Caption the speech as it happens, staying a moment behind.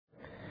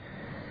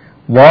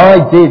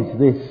Why did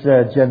this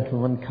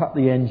gentleman cut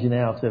the engine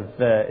out of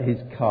his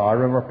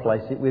car and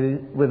replace it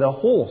with a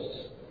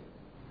horse?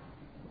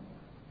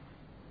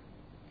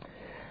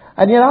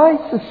 And yet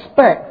I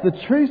suspect the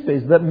truth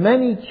is that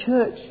many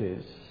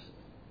churches,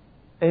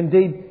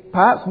 indeed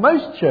perhaps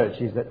most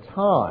churches at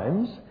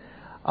times,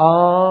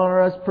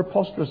 are as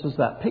preposterous as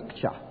that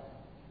picture.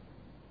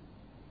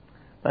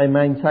 They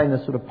maintain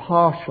a sort of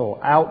partial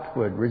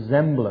outward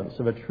resemblance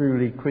of a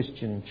truly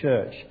Christian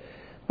church.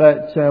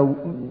 But for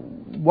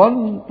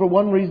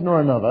one reason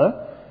or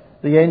another,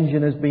 the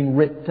engine has been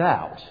ripped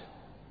out.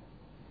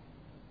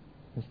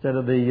 Instead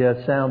of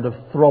the sound of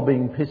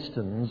throbbing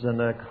pistons and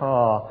a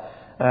car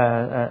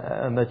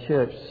and the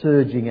church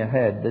surging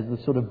ahead, there's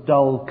the sort of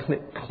dull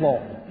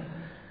clip-clop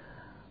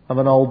of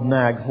an old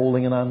nag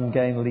hauling an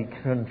ungainly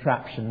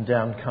contraption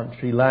down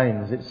country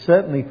lanes. It's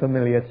certainly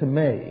familiar to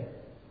me.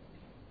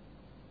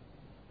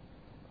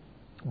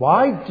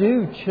 Why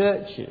do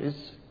churches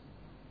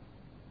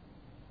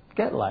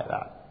get like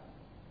that?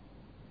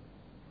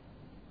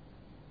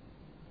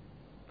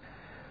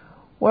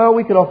 Well,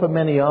 we could offer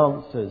many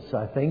answers,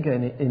 I think,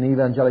 in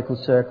evangelical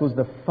circles.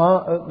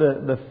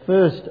 The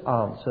first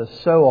answer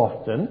so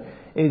often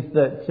is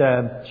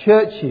that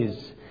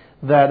churches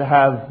that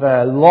have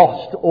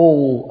lost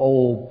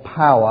all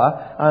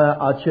power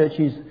are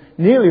churches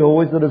nearly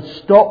always that have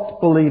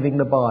stopped believing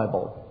the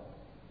Bible.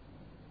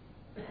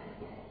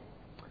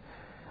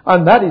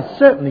 And that is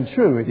certainly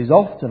true. It is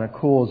often a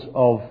cause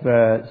of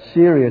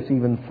serious,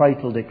 even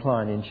fatal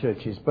decline in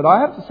churches. But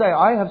I have to say,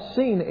 I have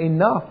seen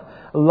enough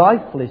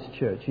lifeless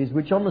churches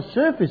which on the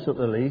surface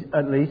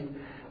at least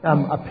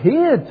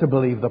appeared to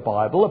believe the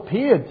Bible,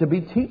 appeared to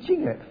be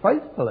teaching it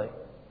faithfully.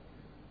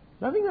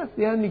 I think that's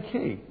the only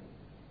key.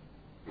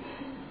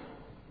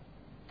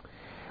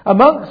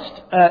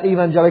 Amongst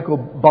evangelical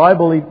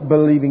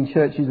Bible-believing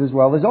churches as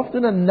well, there's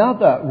often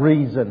another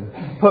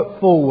reason put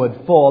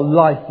forward for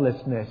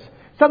lifelessness.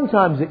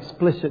 Sometimes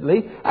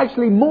explicitly,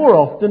 actually more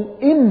often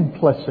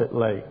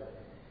implicitly.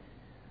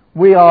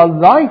 We are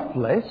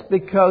lifeless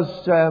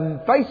because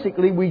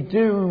basically we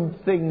do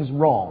things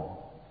wrong.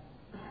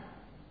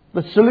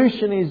 The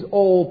solution is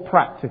all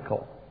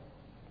practical.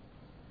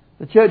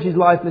 The church is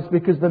lifeless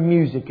because the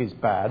music is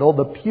bad, or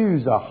the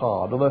pews are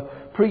hard, or the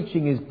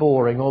preaching is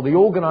boring, or the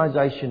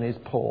organisation is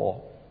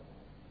poor.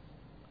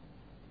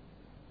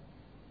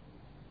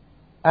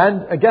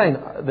 And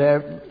again,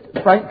 there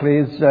frankly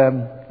is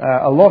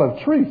a lot of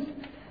truth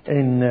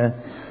in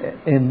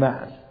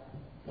that.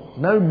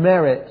 No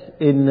merit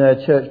in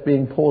church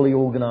being poorly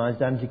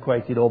organised,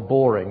 antiquated or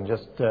boring,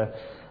 just for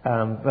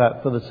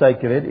the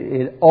sake of it.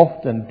 It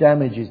often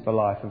damages the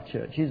life of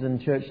churches,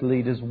 and church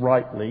leaders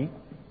rightly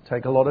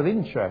take a lot of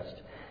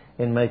interest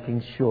in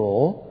making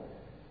sure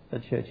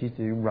that churches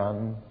do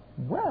run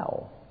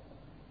well.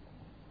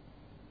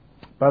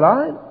 But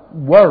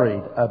I'm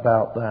worried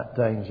about that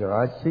danger.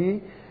 I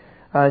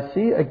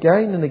see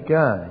again and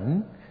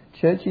again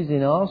churches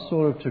in our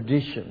sort of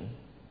tradition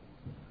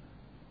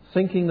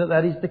thinking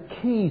that is the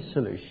key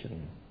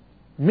solution.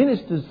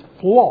 Ministers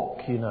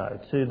flock,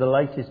 to the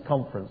latest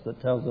conference that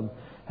tells them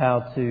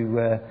how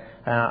to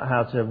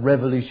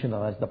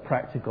revolutionise the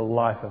practical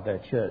life of their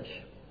church.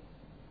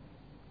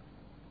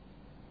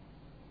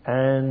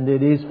 And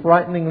it is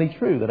frighteningly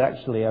true that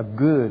actually a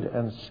good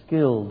and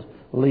skilled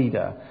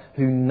leader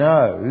who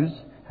knows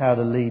how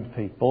to lead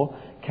people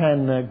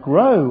can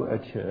grow a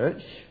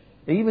church,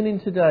 even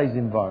in today's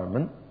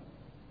environment,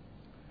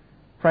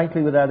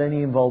 frankly without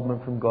any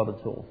involvement from God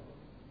at all.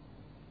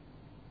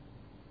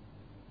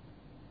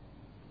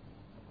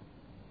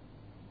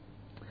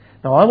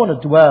 Now I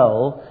want to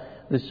dwell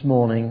this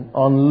morning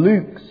on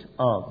Luke's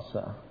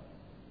answer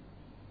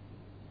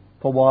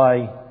for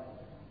why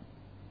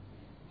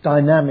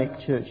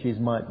dynamic churches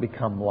might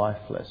become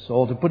lifeless.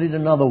 Or to put it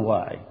another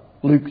way,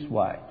 Luke's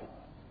way.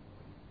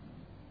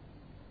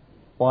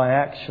 Why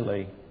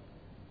actually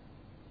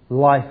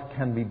life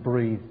can be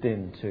breathed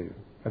into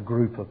a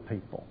group of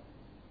people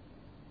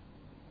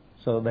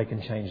so that they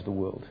can change the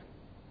world.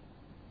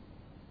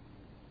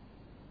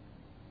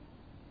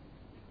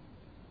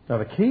 Now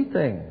the key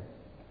thing,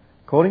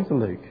 according to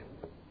Luke,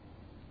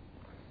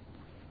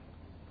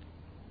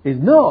 is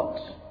not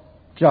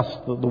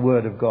just that the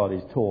Word of God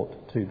is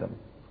taught to them.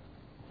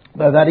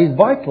 Though that is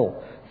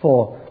vital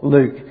for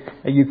Luke.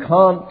 You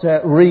can't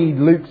read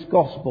Luke's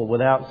Gospel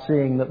without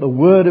seeing that the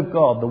Word of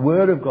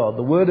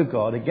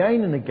God,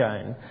 again and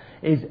again,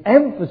 is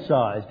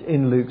emphasised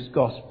in Luke's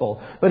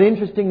Gospel. But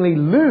interestingly,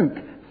 Luke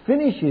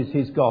finishes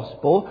his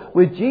Gospel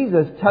with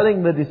Jesus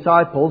telling the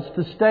disciples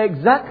to stay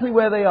exactly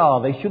where they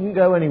are. They shouldn't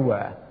go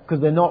anywhere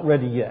because they're not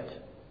ready yet.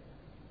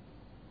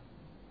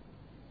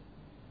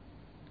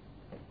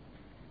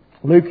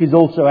 Luke is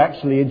also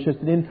actually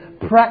interested in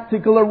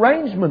practical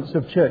arrangements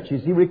of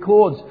churches. He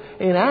records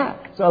in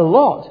Acts a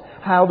lot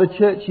how the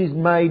churches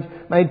made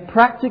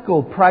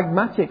practical,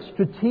 pragmatic,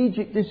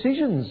 strategic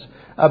decisions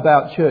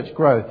about church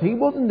growth. He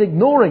wasn't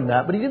ignoring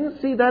that, but he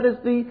didn't see that as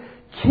the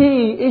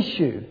key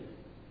issue.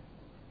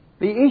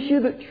 The issue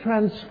that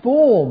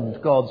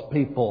transformed God's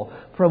people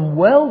from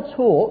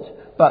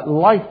well-taught but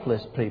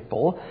lifeless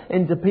people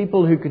into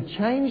people who could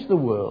change the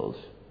world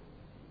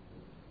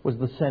was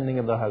the sending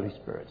of the Holy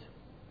Spirit.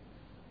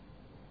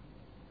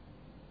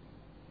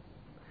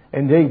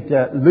 Indeed,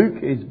 Luke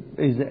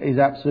is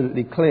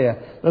absolutely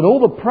clear that all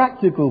the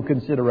practical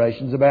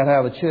considerations about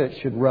how the church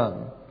should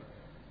run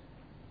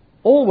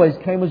always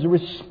came as a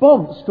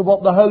response to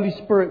what the Holy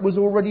Spirit was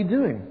already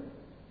doing.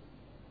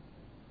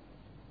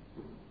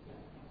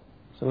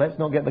 So let's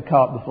not get the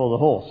cart before the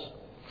horse,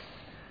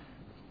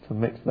 to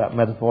mix that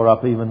metaphor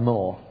up even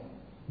more.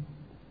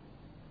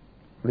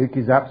 Luke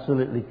is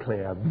absolutely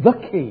clear. The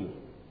key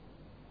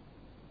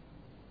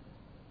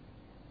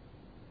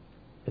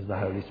is the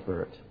Holy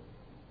Spirit.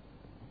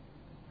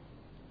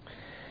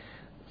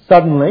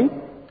 Suddenly,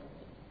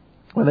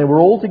 when they were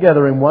all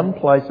together in one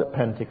place at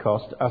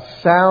Pentecost, a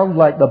sound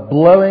like the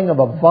blowing of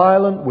a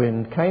violent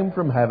wind came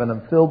from heaven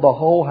and filled the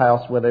whole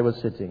house where they were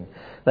sitting.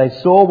 They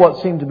saw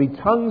what seemed to be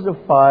tongues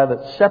of fire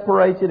that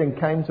separated and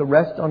came to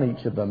rest on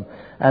each of them.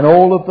 And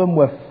all of them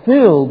were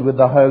filled with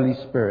the Holy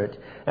Spirit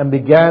and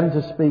began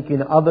to speak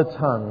in other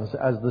tongues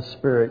as the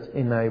Spirit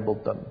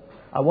enabled them.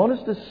 I want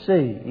us to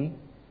see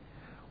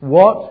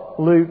what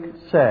Luke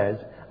says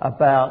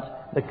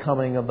about the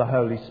coming of the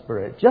Holy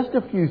Spirit. Just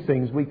a few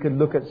things. We could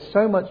look at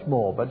so much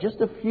more, but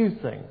just a few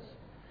things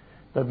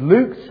that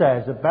Luke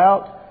says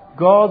about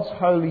God's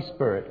Holy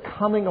Spirit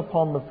coming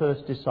upon the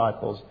first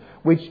disciples,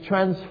 which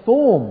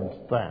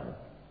transformed them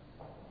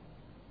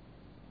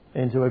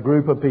into a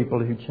group of people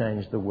who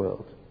changed the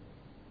world.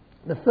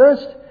 The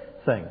first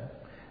thing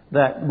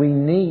that we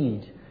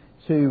need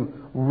to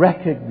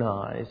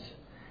recognize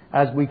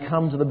as we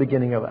come to the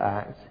beginning of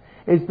Acts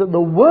is that the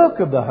work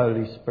of the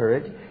Holy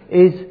Spirit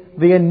is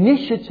the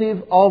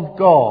initiative of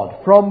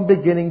God from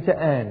beginning to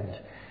end.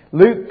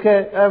 Luke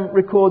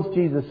records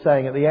Jesus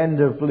saying at the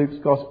end of Luke's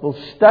Gospel,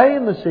 "Stay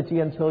in the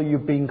city until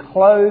you've been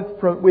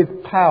clothed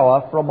with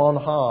power from on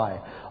high."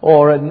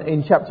 Or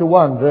in chapter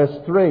 1, verse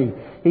 3,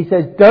 he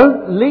says,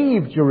 "Don't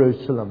leave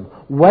Jerusalem.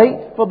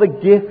 Wait for the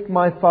gift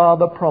my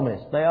Father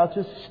promised." They are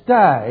to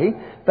stay.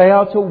 They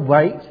are to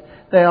wait.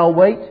 They are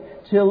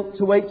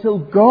to wait till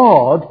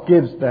God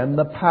gives them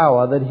the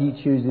power that He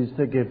chooses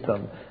to give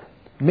them.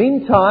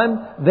 Meantime,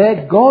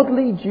 their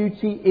godly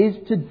duty is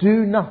to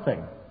do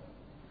nothing.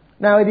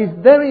 Now, it is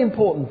very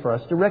important for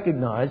us to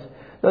recognise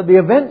that the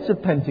events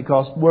of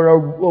Pentecost were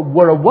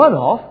a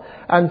one-off,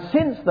 and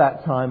since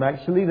that time,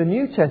 actually, the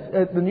New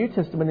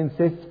Testament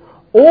insists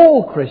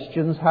all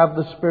Christians have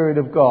the Spirit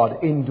of God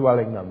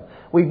indwelling them.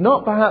 We've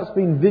not perhaps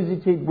been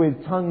visited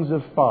with tongues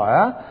of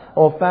fire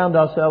or found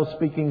ourselves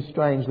speaking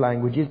strange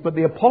languages, but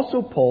the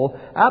Apostle Paul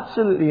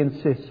absolutely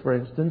insists, for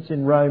instance,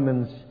 in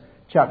Romans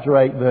chapter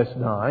 8, verse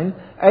 9,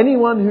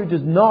 anyone who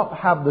does not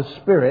have the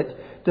Spirit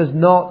does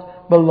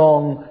not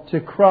belong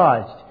to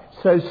Christ.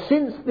 So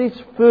since this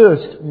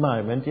first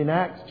moment in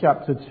Acts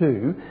chapter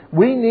 2,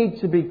 we need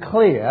to be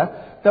clear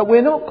that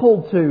we're not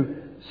called to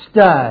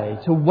stay,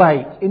 to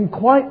wait in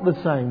quite the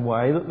same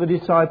way that the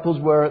disciples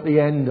were at the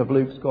end of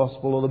Luke's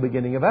Gospel or the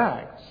beginning of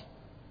Acts.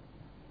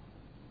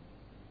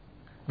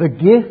 The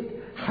gift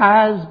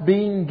has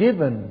been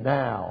given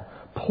now,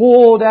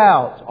 poured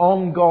out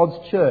on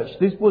God's church.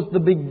 This was the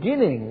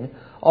beginning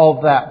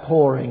of that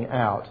pouring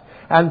out.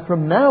 And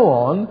from now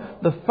on,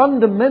 the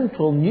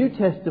fundamental New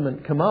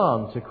Testament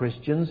command to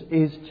Christians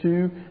is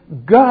to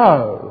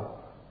go.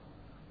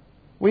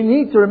 We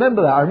need to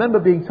remember that. I remember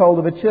being told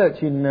of a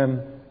church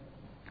in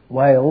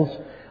Wales,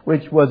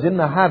 which was in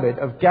the habit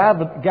of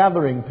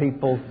gathering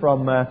people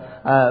from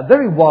a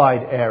very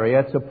wide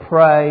area to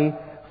pray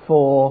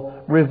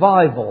for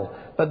revival.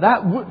 But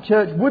that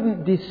church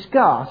wouldn't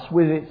discuss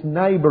with its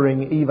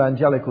neighbouring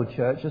evangelical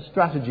church a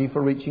strategy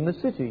for reaching the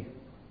city.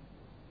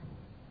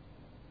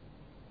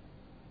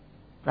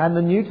 And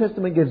the New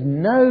Testament gives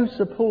no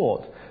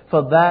support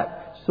for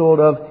that sort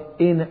of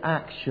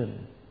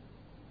inaction.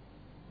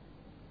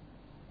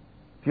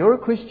 If you're a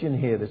Christian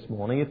here this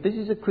morning, if this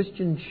is a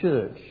Christian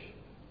church,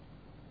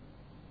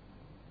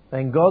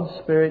 then God's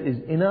Spirit is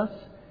in us,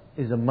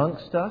 is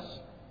amongst us,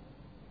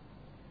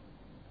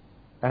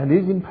 and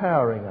is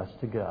empowering us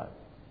to go.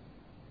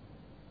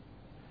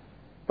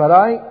 But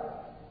I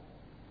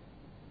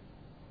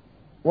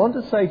want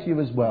to say to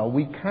you as well,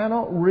 we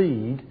cannot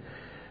read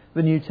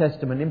the New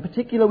Testament. In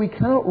particular, we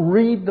cannot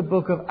read the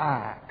book of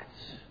Acts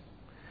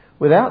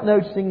without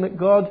noticing that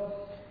God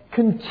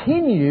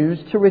continues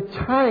to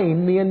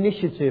retain the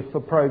initiative for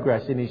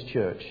progress in His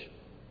church.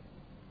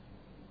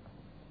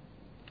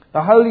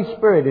 The Holy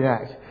Spirit in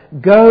Acts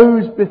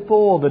goes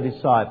before the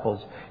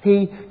disciples.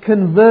 He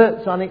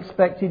converts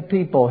unexpected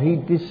people. He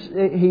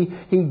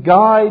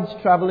guides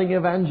travelling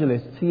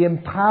evangelists. He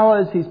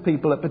empowers His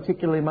people at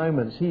particular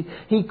moments.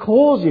 He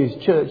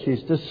causes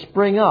churches to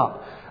spring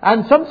up.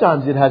 And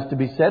sometimes it has to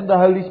be said, the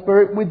Holy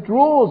Spirit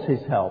withdraws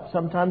His help.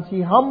 Sometimes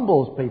He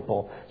humbles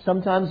people.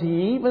 Sometimes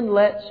He even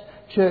lets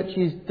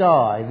churches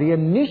die. The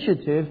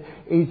initiative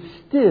is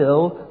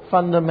still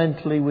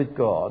fundamentally with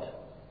God.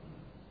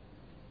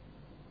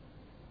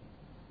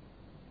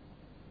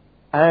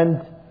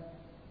 And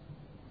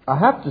I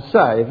have to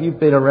say, if you've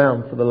been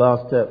around for the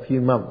last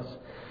few months,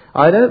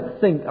 I don't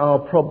think our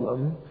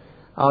problem,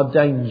 our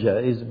danger,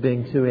 is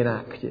being too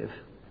inactive.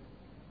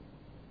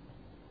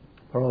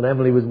 Poor old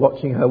Emily was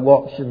watching her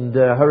watch and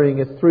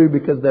hurrying us through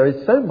because there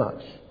is so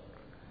much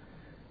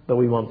that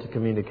we want to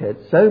communicate.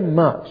 So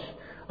much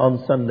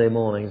on Sunday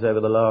mornings over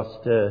the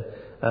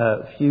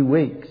last few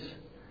weeks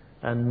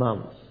and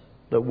months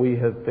that we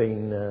have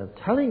been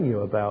telling you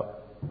about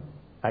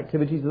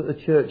activities that the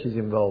church is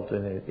involved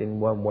in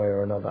one way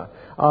or another.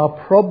 Our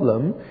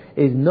problem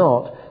is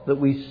not that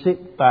we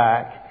sit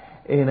back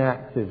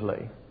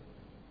inactively.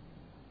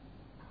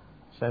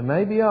 So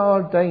maybe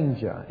our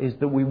danger is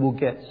that we will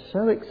get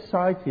so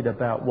excited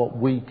about what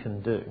we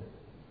can do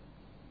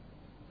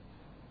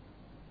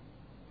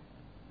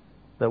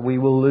that we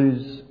will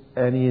lose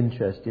any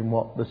interest in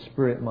what the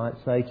Spirit might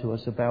say to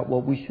us about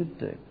what we should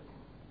do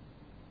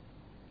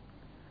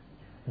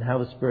and how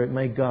the Spirit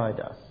may guide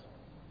us.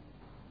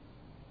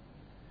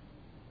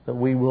 That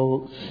we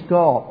will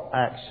stop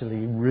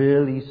actually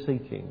really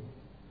seeking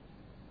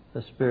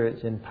the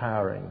Spirit's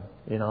empowering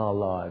in our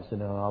lives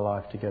and in our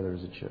life together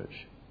as a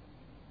church.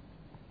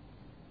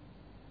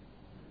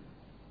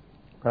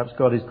 Perhaps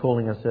God is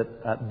calling us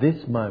at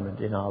this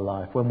moment in our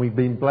life, when we've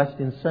been blessed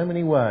in so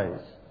many ways,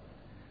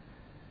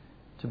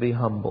 to be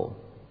humble.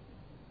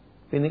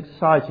 It's been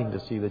exciting to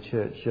see the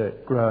church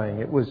growing.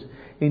 It was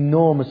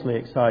enormously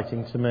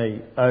exciting to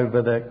me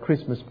over the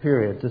Christmas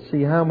period to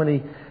see how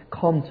many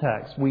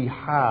contacts we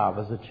have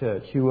as a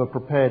church who are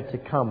prepared to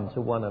come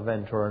to one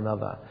event or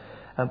another.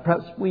 And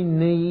perhaps we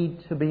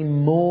need to be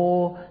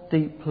more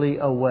deeply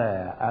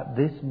aware at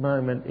this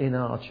moment in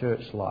our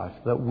church life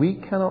that we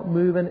cannot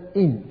move an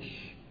inch.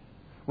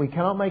 We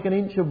cannot make an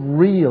inch of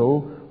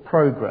real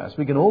progress.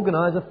 We can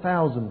organise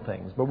 1,000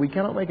 things, but we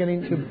cannot make an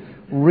inch of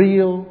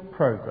real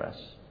progress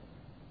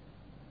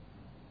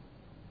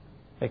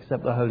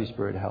except the Holy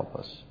Spirit help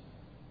us.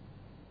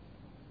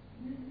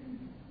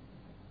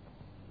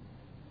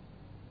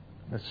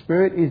 The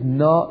Spirit is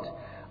not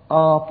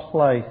our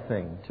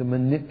plaything to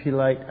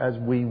manipulate as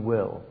we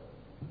will.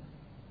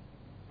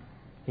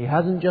 He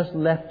hasn't just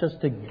left us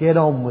to get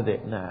on with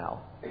it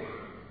now.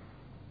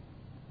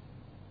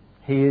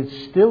 He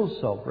is still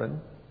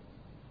sovereign.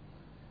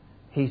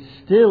 He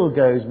still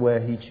goes where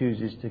He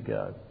chooses to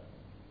go.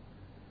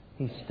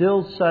 He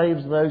still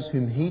saves those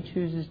whom He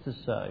chooses to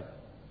save.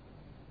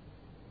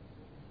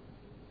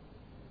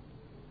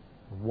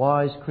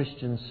 Wise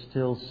Christians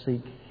still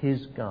seek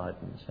His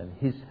guidance and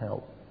His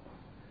help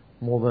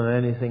more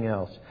than anything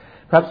else.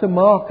 Perhaps a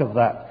mark of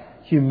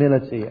that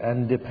humility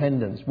and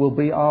dependence will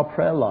be our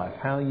prayer life.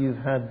 How you've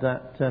had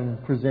that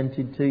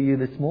presented to you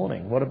this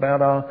morning. What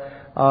about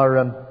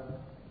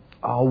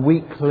our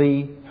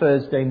weekly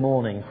Thursday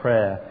morning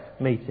prayer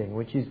meeting,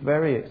 which is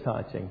very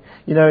exciting.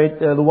 You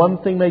know, the one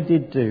thing they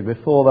did do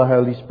before the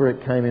Holy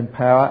Spirit came in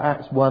power,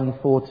 Acts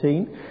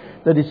 1:14,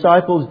 the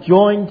disciples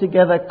joined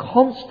together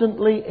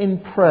constantly in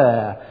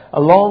prayer,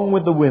 along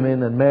with the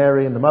women and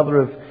Mary and the mother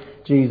of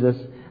Jesus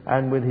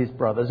and with His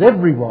brothers.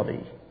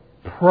 Everybody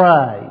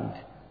prayed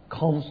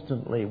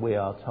constantly, we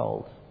are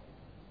told.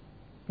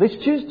 This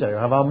Tuesday we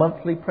have our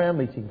monthly prayer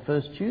meeting,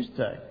 first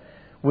Tuesday.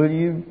 Will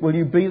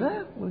you be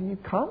there? Will you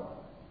come?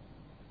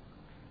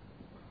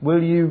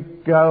 Will you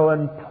go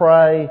and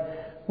pray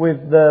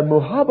with the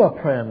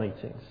Muhabba prayer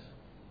meetings?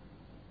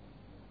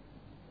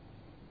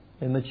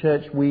 In the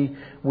church,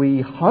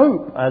 we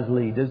hope as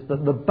leaders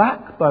that the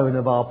backbone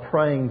of our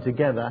praying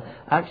together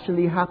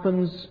actually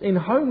happens in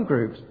home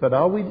groups. But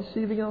are we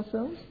deceiving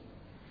ourselves?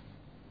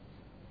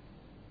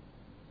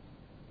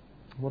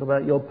 What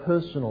about your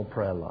personal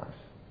prayer life?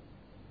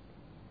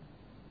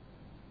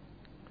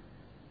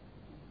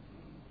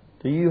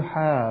 Do you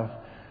have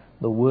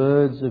the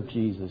words of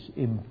Jesus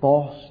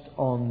embossed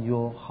on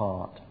your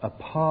heart?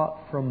 Apart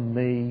from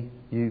me,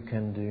 you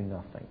can do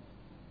nothing.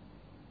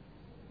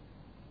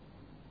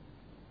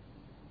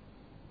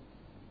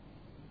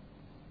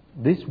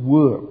 This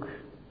work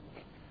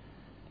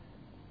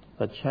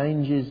that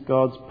changes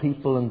God's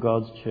people and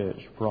God's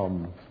church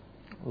from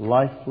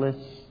lifeless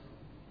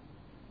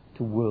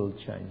to world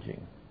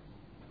changing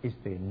is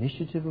the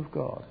initiative of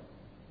God.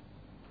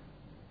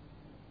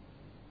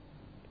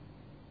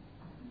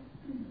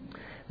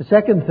 The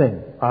second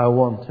thing I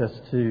want us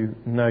to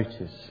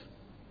notice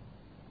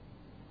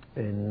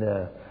in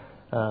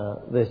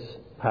this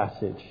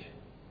passage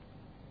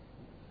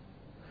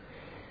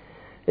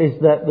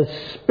is that the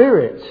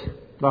Spirit,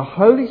 the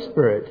Holy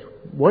Spirit,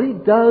 what He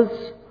does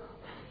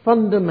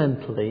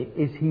fundamentally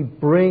is He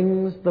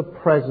brings the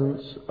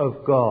presence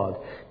of God.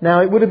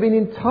 Now, it would have been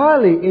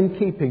entirely in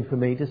keeping for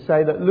me to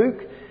say that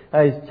Luke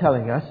is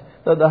telling us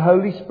that the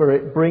Holy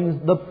Spirit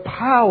brings the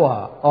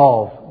power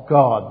of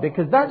God,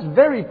 because that's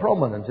very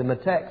prominent in the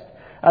text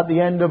at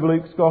the end of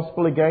Luke's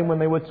Gospel. Again, when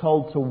they were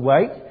told to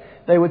wait,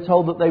 they were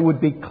told that they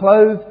would be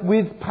clothed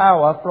with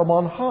power from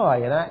on high.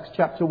 In Acts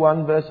chapter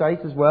 1 verse 8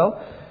 as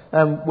well,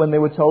 when they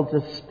were told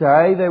to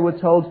stay, they were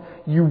told,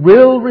 you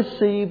will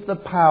receive the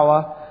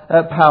power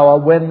power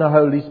when the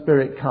Holy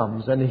Spirit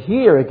comes. And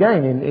here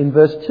again in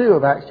verse 2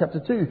 of Acts chapter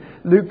 2,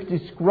 Luke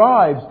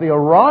describes the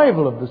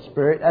arrival of the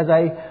Spirit as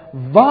a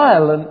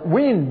violent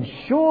wind.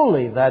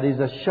 Surely that is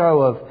a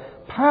show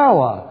of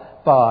power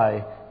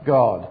by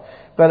God.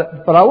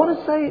 But I want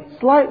to say it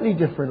slightly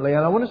differently,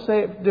 and I want to say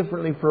it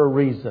differently for a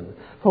reason.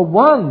 For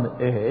one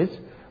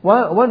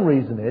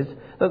reason is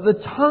that the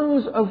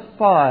tongues of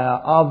fire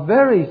are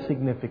very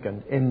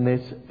significant in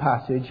this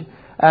passage,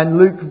 and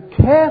Luke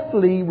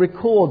carefully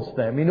records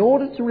them in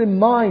order to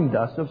remind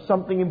us of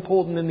something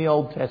important in the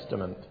Old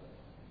Testament.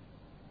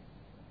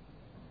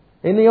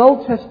 In the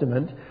Old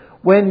Testament,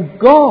 when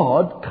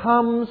God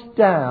comes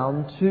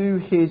down to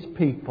His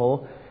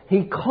people,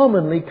 He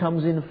commonly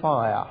comes in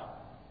fire.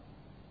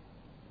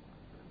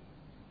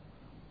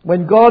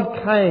 When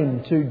God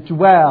came to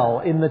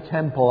dwell in the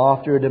temple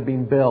after it had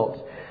been built,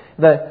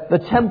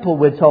 the temple,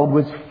 we're told,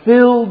 was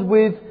filled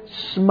with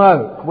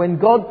smoke. When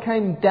God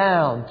came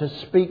down to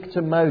speak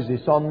to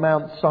Moses on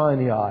Mount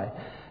Sinai,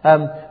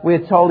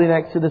 we're told in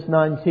Exodus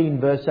 19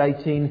 verse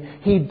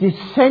 18, He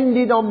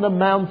descended on the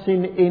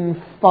mountain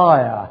in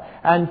fire.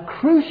 And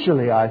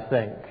crucially, I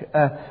think,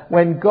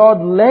 when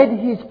God led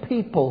His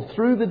people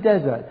through the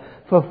desert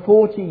for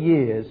 40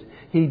 years,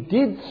 He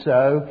did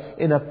so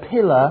in a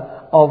pillar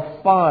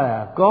of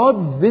fire.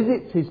 God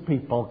visits His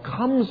people,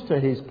 comes to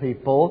His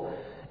people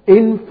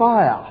in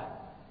fire.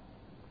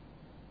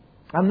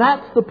 And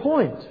that's the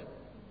point.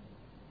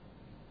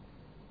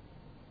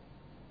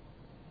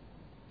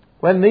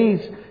 When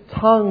these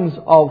tongues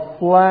of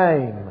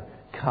flame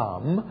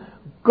come,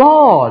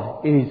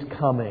 God is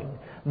coming.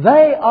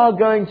 They are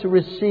going to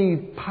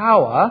receive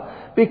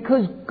power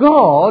because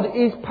God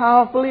is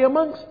powerfully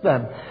amongst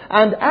them.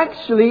 And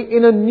actually,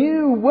 in a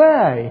new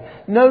way,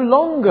 no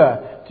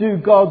longer do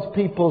God's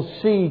people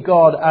see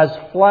God as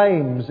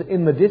flames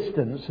in the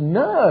distance.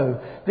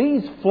 No,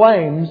 these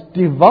flames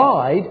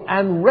divide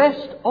and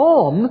rest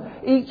on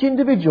each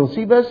individual.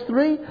 See verse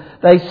 3?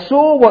 They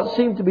saw what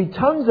seemed to be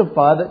tongues of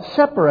fire that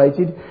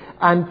separated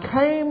and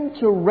came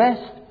to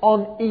rest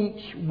on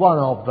each one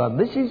of them.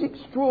 This is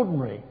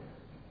extraordinary.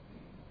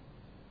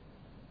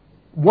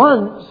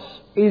 Once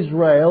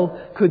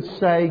Israel could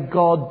say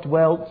God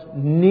dwelt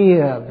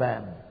near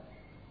them.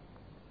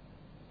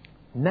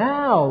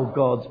 Now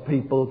God's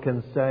people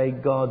can say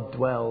God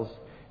dwells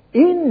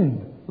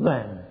in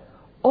them,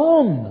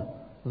 on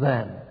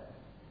them.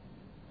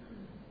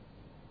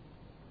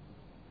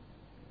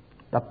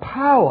 The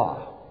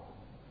power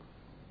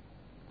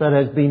that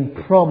has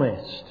been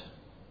promised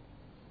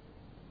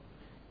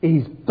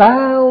is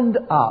bound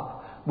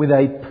up with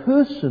a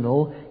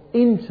personal,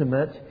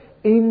 intimate,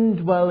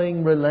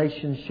 indwelling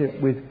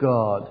relationship with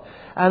God.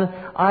 And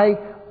I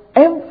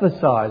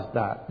emphasize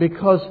that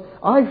because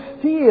I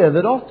fear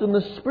that often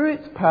the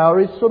Spirit's power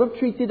is sort of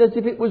treated as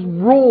if it was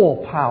raw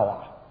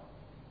power.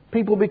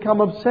 People become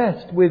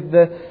obsessed with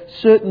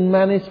certain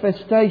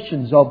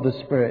manifestations of the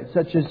Spirit,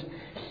 such as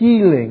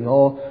healing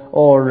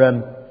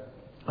or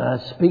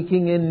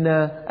speaking in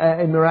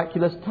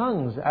miraculous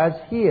tongues, as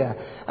here.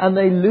 And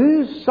they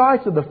lose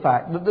sight of the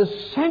fact that the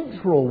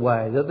central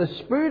way that the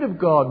Spirit of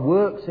God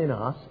works in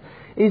us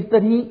is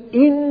that He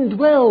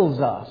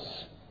indwells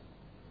us.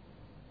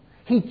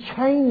 He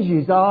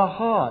changes our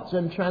hearts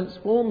and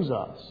transforms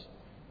us.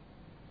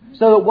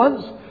 So that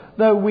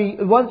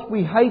once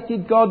we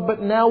hated God, but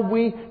now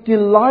we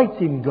delight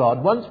in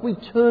God. Once we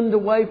turned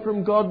away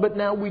from God, but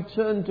now we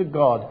turn to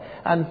God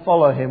and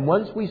follow Him.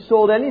 Once we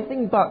sought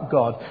anything but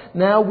God,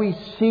 now we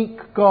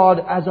seek God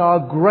as our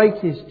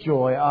greatest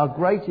joy, our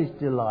greatest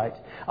delight,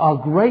 our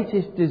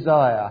greatest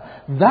desire.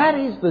 That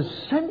is the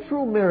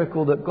central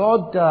miracle that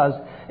God does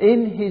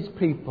in His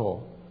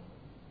people.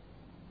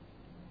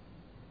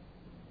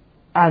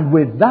 And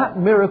with that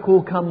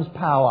miracle comes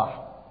power.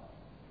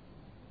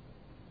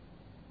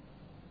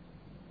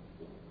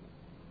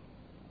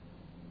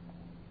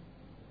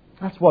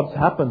 That's what's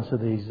happened to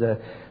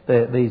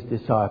these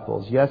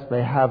disciples. Yes,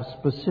 they have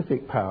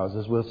specific powers,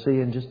 as we'll see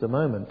in just a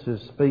moment, to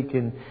speak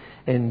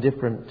in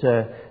different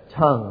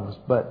tongues.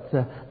 But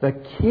the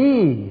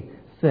key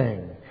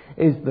thing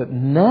is that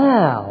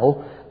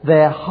now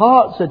their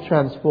hearts are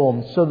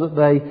transformed so that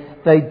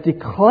they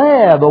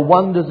declare the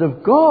wonders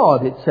of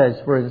God, it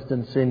says, for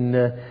instance, in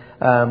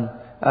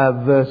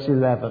verse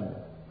 11.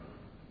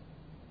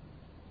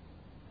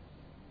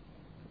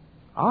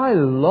 I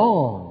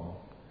long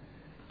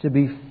to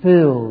be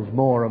filled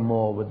more and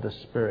more with the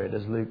Spirit,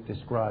 as Luke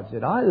describes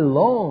it. I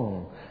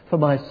long for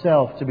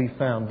myself to be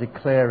found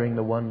declaring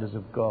the wonders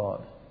of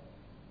God.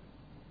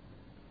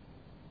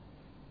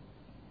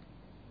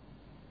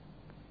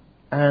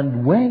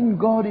 And when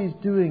God is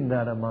doing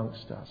that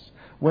amongst us,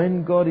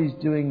 when God is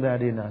doing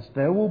that in us,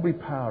 there will be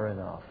power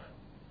enough.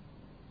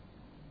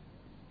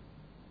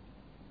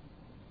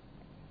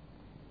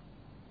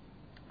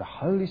 The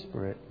Holy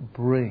Spirit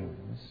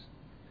brings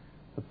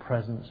the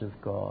presence of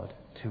God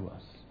to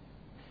us.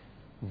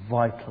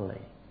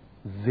 Vitally,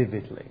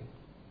 vividly,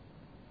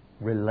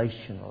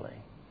 relationally,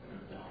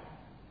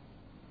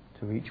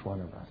 to each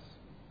one of us.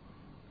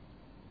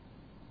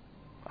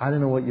 I don't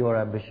know what your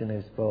ambition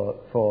is for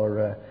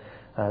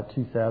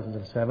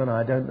 2007.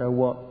 I don't know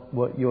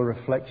what your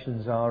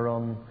reflections are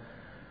on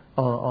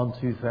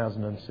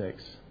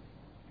 2006.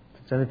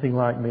 If it's anything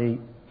like me,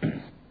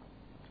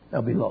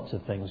 there'll be lots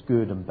of things,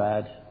 good and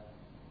bad,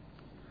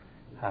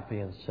 happy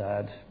and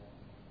sad,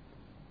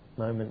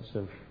 moments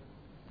of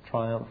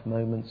triumph,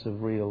 moments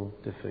of real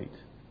defeat.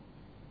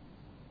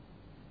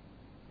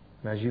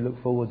 And as you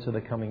look forward to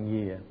the coming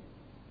year,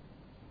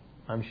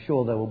 I'm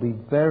sure there will be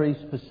very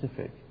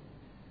specific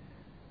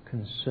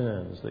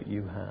concerns that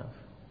you have.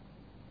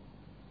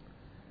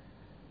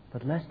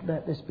 But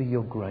let this be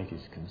your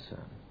greatest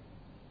concern.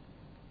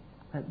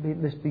 Let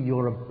this be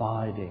your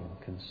abiding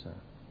concern.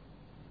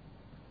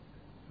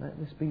 Let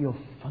this be your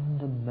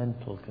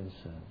fundamental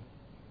concern.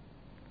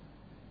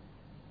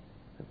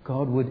 That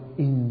God would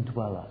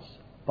indwell us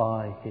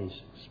by His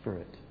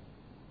Spirit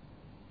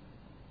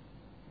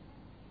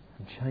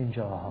and change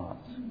our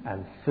hearts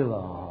and fill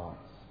our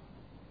hearts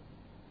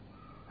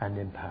and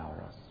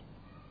empower us.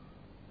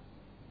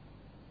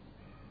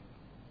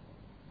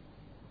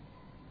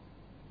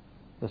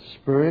 The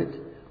Spirit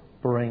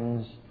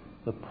brings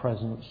the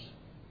presence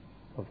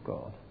of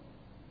God.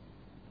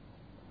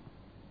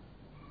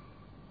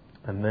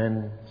 And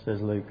then,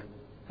 says Luke,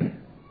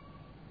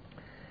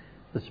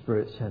 the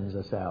Spirit sends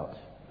us out.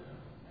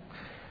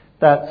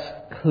 That's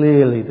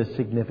clearly the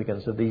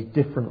significance of these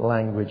different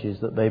languages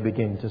that they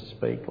begin to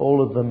speak.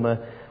 All of them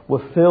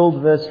were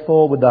filled, verse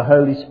 4, with the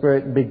Holy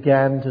Spirit and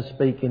began to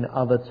speak in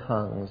other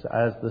tongues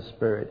as the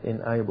Spirit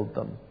enabled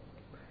them.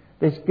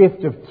 This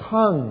gift of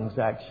tongues,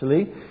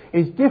 actually,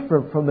 is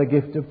different from the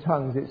gift of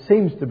tongues. It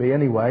seems to be,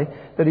 anyway,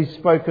 that is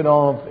spoken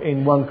of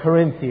in 1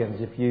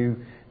 Corinthians. If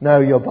you know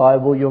your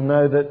Bible, you'll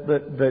know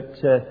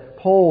that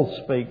Paul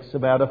speaks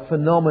about a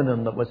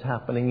phenomenon that was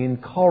happening in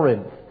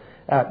Corinth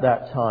at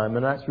that time,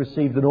 and that's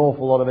received an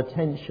awful lot of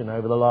attention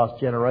over the last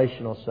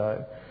generation or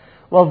so.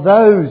 Well,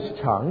 those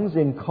tongues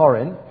in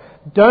Corinth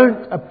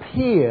don't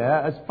appear,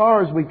 as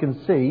far as we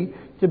can see,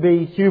 to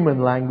be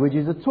human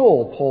languages at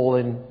all. Paul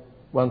in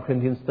 1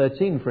 Corinthians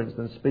 13, for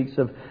instance, speaks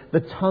of the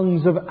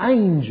tongues of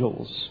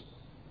angels.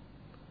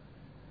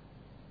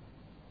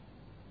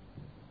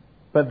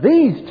 But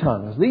these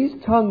tongues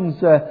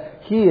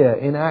here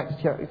in Acts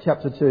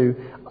chapter 2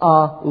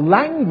 are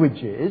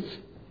languages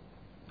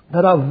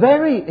that are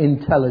very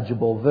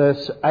intelligible.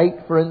 Verse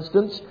 8, for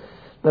instance,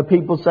 the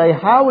people say,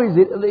 how is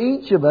it that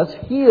each of us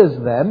hears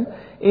them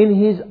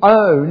in his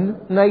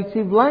own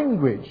native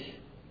language?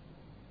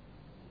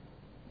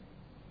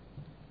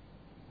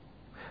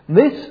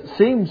 This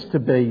seems to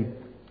be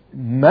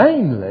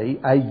mainly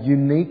a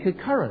unique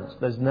occurrence.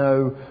 There's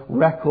no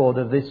record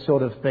of this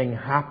sort of thing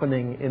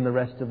happening in the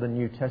rest of the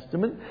New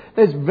Testament.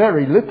 There's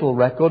very little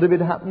record of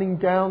it happening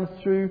down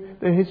through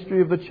the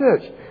history of the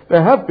church.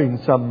 There have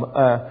been some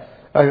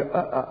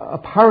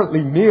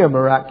apparently near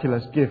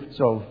miraculous gifts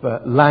of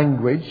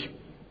language.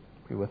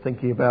 We were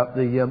thinking about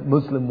the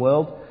Muslim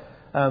world.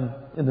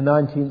 In the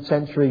 19th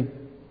century,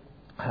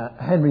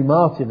 Henry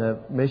Martin, a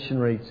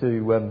missionary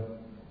to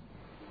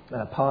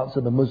parts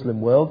of the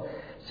Muslim world,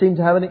 seemed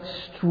to have an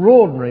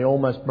extraordinary,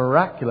 almost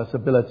miraculous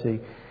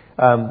ability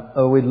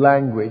with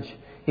language.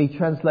 He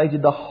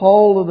translated the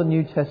whole of the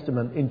New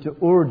Testament into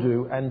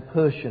Urdu and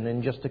Persian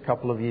in just a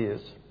couple of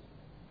years.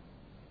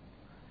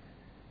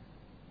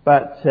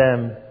 But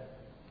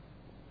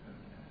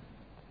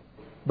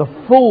the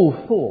full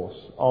force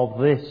of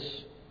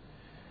this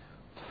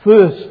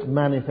first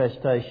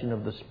manifestation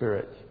of the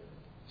Spirit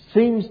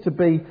seems to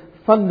be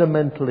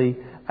fundamentally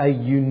a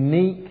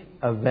unique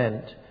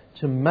event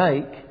to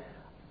make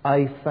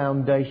a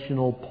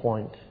foundational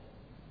point.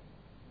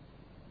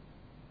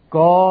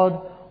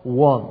 God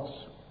wants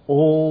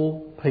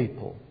all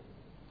people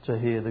to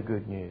hear the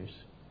good news.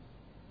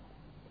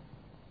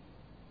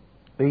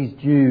 These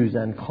Jews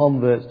and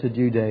converts to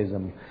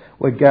Judaism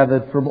were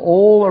gathered from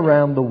all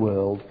around the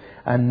world,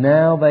 and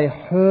now they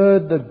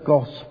heard the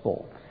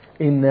gospel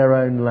in their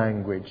own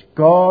language.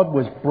 God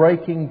was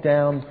breaking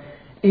down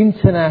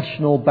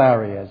international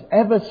barriers.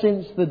 Ever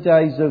since the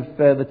days of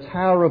the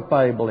Tower of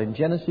Babel in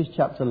Genesis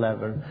chapter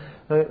 11,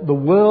 the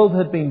world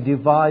had been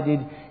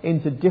divided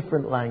into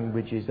different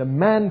languages, and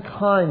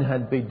mankind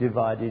had been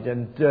divided,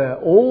 and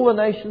all the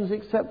nations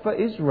except for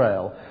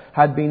Israel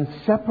had been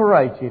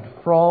separated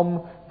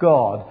from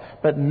God.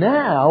 But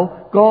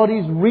now God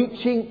is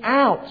reaching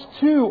out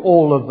to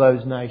all of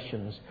those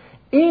nations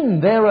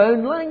in their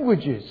own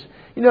languages.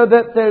 You know,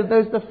 that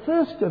there's the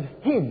first of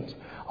hint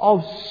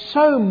of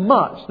so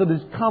much that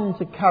has come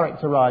to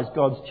characterize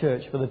God's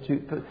church for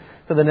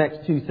the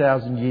next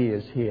 2,000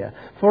 years here.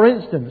 For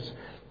instance,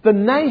 the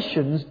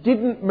nations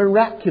didn't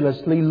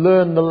miraculously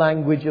learn the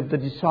language of the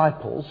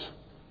disciples.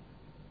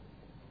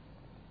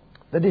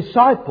 The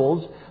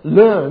disciples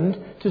learned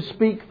to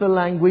speak the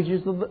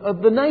languages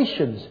of the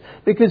nations,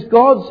 because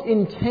God's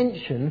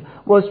intention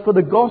was for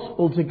the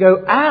gospel to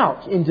go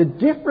out into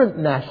different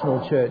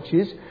national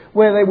churches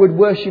where they would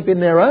worship in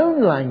their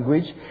own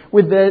language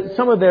with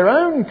some of their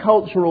own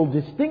cultural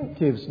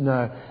distinctives,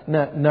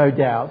 no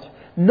doubt.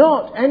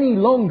 not any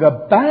longer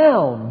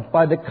bound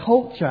by the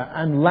culture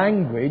and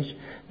language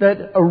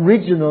that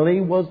originally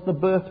was the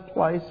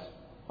birthplace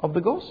of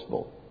the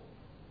gospel.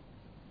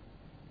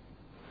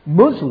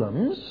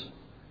 Muslims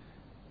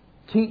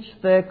teach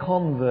their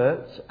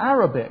converts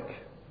Arabic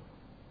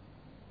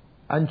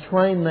and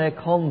train their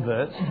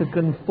converts to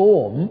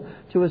conform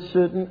to a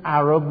certain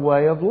Arab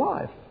way of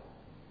life.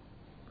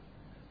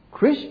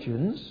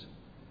 Christians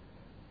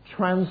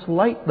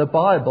translate the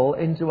Bible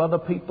into other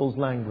people's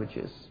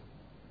languages.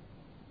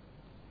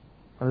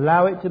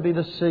 Allow it to be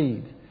the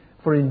seed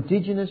for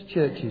indigenous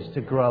churches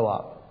to grow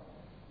up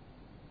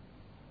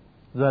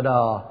that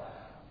are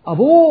of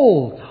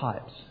all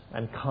types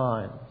and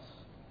kinds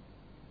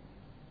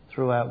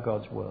throughout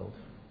God's world.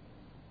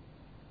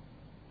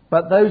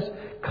 But those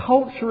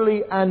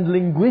culturally and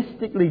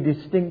linguistically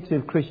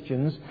distinctive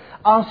Christians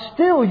are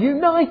still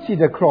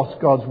united across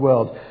God's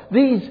world.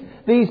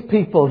 These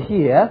people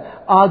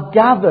here are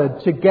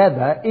gathered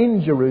together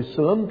in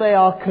Jerusalem. They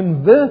are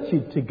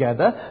converted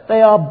together.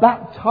 They are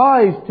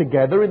baptized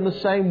together in the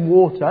same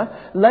water.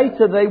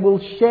 Later they will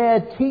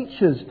share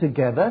teachers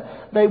together.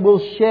 They will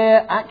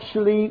share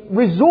actually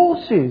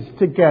resources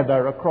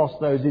together across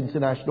those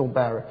international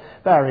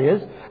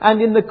barriers.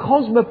 And in the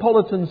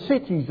cosmopolitan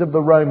cities of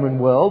the Roman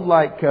world,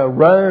 like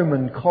Rome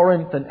and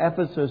Corinth and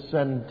Ephesus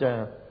and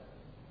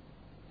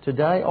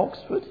today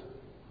Oxford,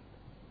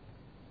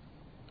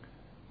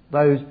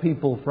 those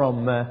people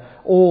from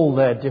all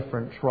their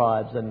different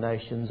tribes and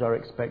nations are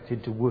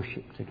expected to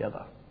worship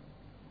together.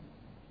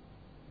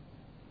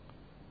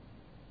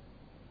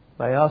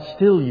 They are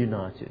still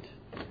united.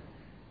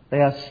 They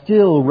are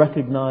still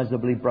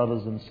recognisably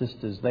brothers and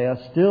sisters. They are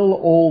still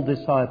all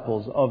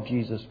disciples of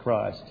Jesus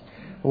Christ.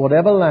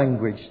 Whatever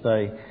language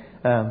they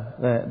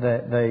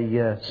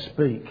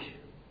speak,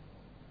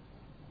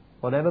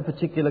 whatever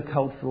particular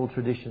cultural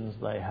traditions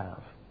they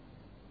have.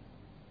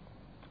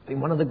 I think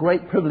one of the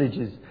great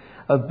privileges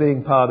of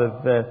being part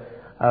of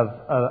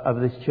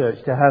this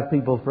church to have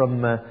people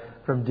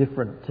from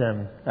different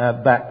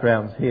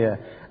backgrounds here,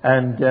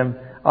 and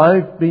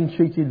I've been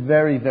treated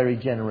very, very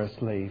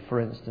generously. For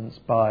instance,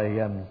 by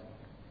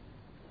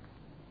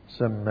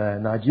some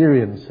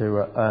Nigerians who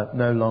are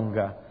no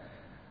longer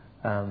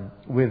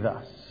with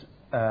us,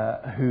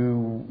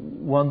 who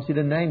wanted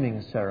a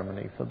naming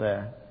ceremony for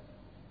their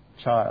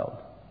child,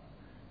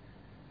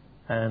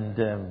 and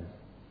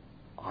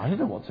I don't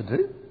know what to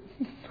do.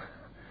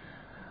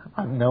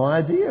 I have no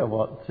idea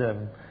what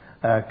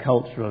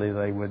culturally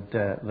they would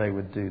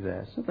do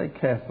there. So they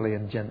carefully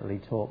and gently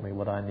taught me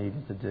what I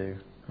needed to do,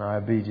 and I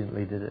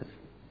obediently did it.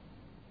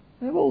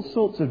 They have all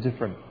sorts of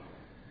different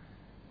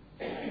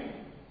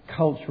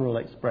cultural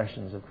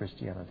expressions of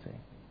Christianity,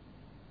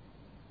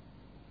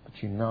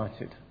 but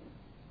united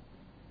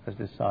as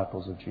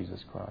disciples of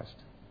Jesus Christ.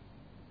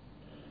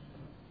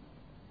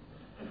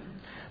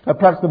 Now,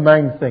 perhaps the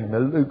main thing that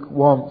Luke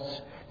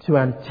wants to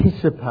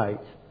anticipate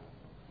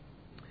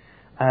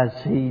as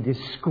he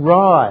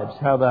describes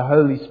how the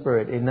Holy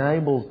Spirit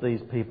enables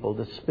these people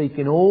to speak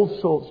in all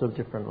sorts of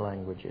different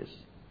languages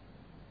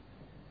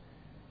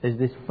is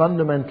this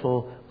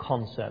fundamental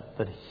concept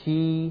that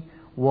he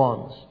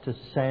wants to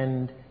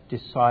send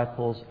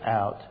disciples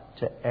out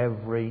to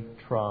every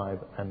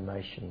tribe and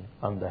nation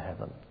under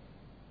heaven.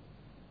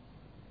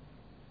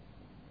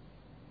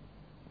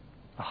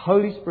 The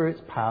Holy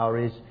Spirit's power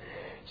is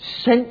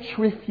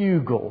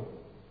centrifugal.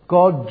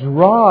 God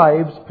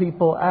drives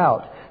people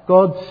out.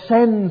 God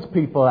sends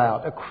people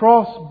out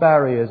across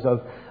barriers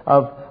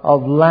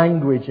of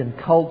language and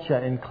culture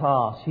and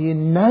class. He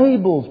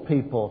enables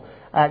people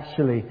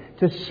actually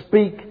to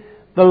speak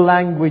the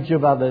language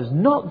of others,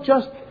 not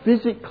just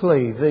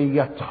physically,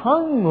 the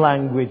tongue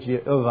language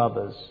of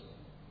others,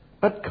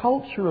 but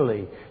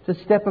culturally, to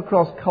step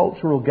across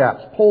cultural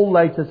gaps. Paul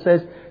later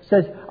says,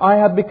 I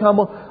have become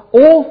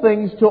all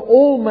things to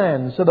all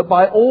men, so that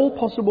by all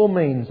possible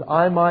means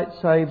I might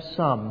save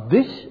some.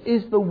 This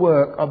is the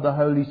work of the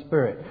Holy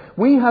Spirit.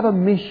 We have a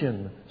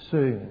mission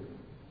soon.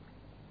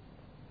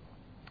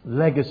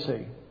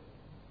 Legacy.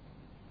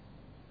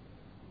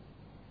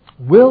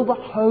 Will the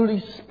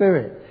Holy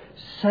Spirit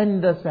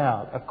send us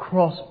out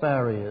across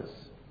barriers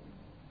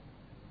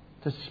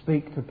to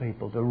speak to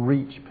people, to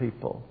reach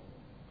people?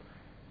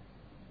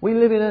 We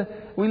live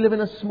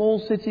in a small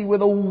city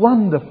with a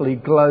wonderfully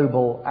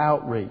global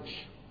outreach.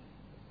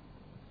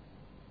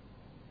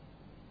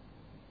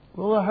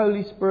 Will the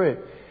Holy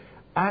Spirit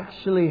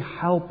actually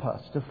help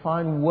us to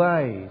find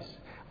ways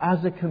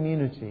as a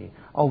community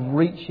of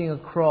reaching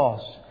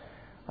across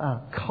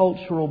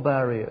cultural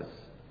barriers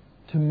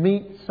to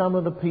meet some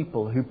of the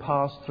people who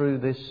pass through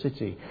this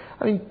city?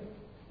 I mean,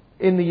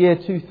 in the year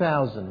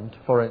 2000,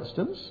 for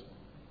instance,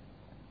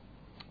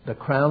 the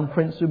Crown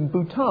Prince of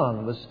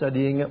Bhutan was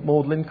studying at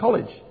Magdalen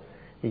College.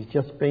 He's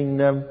just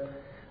been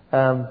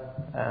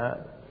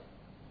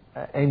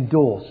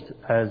endorsed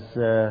as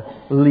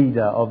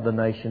leader of the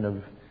nation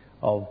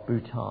of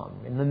Bhutan.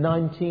 In the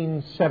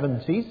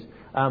 1970s,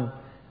 on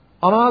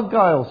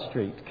Argyle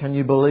Street, can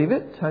you believe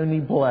it, Tony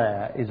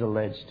Blair is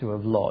alleged to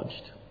have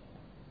lodged.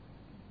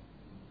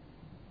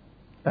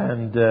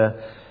 And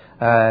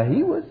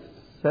he was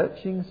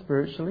searching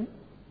spiritually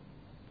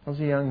as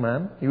a young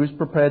man. He was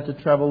prepared to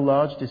travel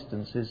large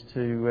distances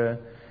to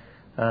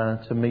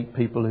meet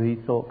people who he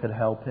thought could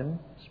help him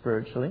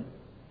spiritually.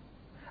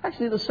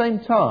 Actually, at the same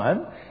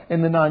time,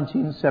 in the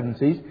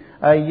 1970s,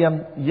 a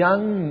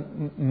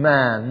young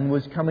man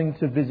was coming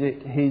to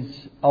visit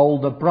his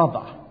older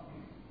brother.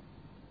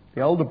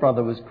 The older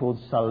brother was called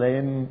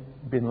Salim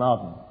bin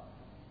Laden.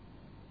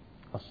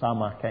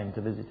 Osama came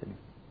to visit him.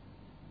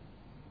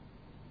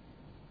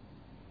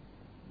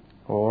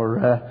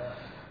 Or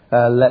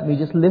let me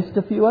just list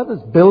a few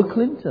others. Bill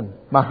Clinton,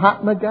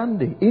 Mahatma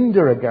Gandhi,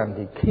 Indira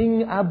Gandhi,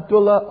 King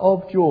Abdullah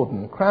of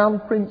Jordan,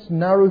 Crown Prince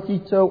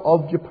Naruhito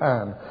of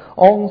Japan,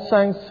 Aung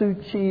San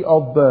Suu Kyi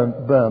of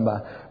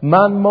Burma,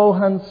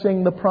 Manmohan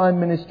Singh, the Prime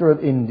Minister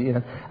of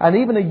India, and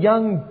even a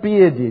young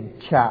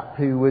bearded chap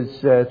who was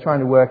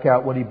trying to work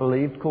out what he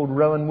believed, called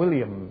Rowan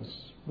Williams,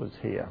 was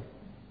here.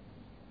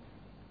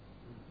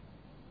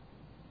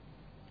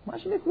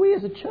 Imagine if we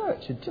as a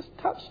church had just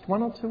touched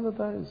one or two of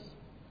those.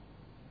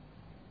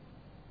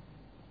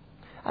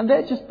 And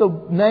they're just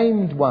the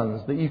named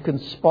ones that you can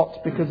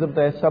spot because of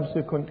their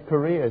subsequent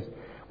careers.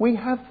 We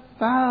have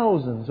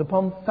thousands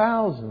upon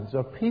thousands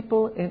of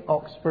people in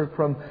Oxford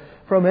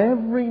from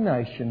every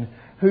nation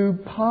who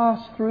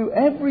pass through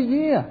every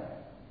year.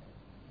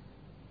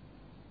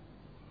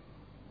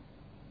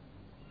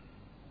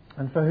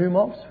 And for whom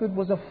Oxford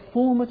was a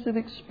formative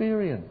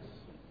experience.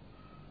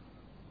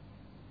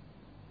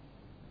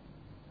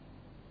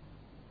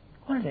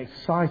 What an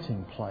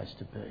exciting place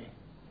to be.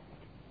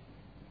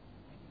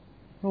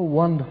 What a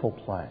wonderful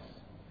place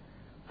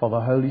for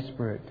the Holy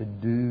Spirit to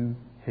do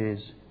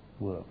His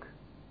work.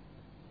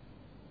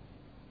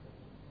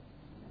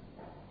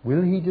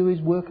 Will He do His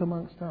work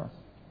amongst us?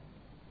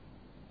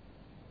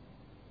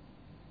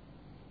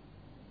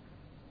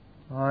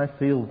 I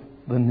feel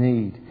the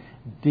need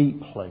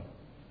deeply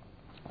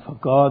for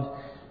God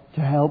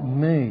to help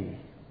me,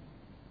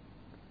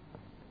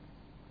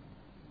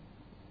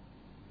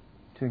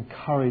 to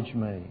encourage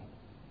me,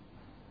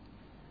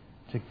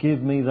 to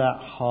give me that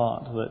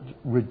heart that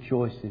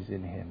rejoices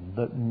in Him,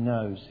 that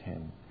knows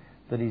Him,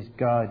 that is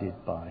guided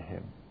by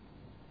Him.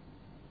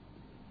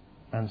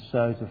 And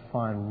so to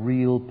find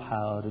real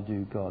power to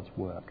do God's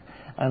work.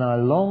 And I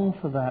long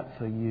for that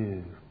for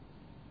you.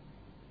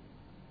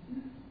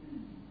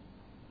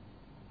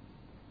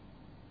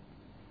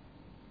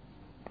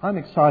 I'm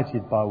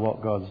excited by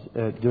what God's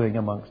doing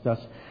amongst us.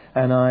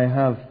 And I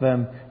have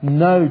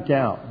no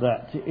doubt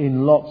that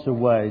in lots of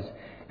ways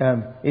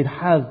it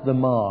has the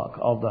mark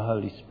of the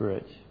Holy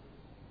Spirit.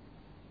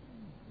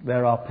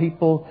 There are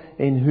people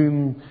in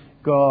whom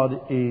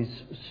God is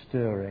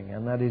stirring,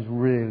 and that is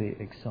really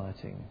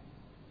exciting.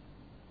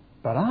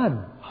 But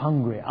I'm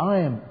hungry. I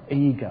am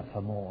eager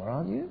for more,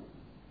 aren't you?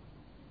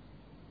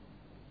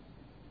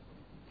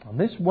 On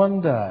this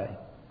one day,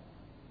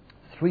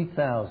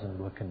 3,000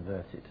 were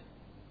converted.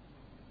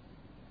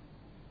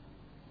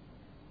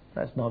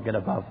 Let's not get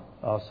above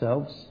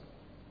ourselves.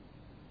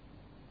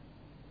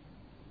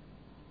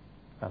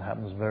 That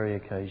happens very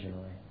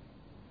occasionally.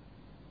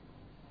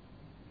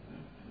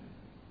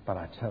 But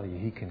I tell you,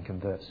 He can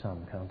convert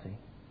some, can't He?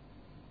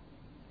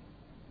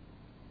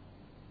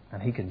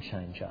 And He can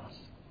change us.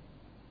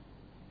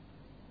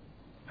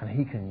 And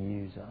He can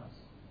use us.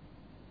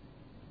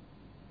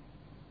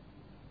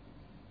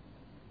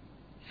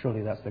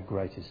 Surely that's the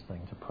greatest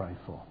thing to pray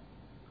for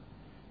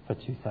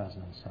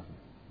 2007.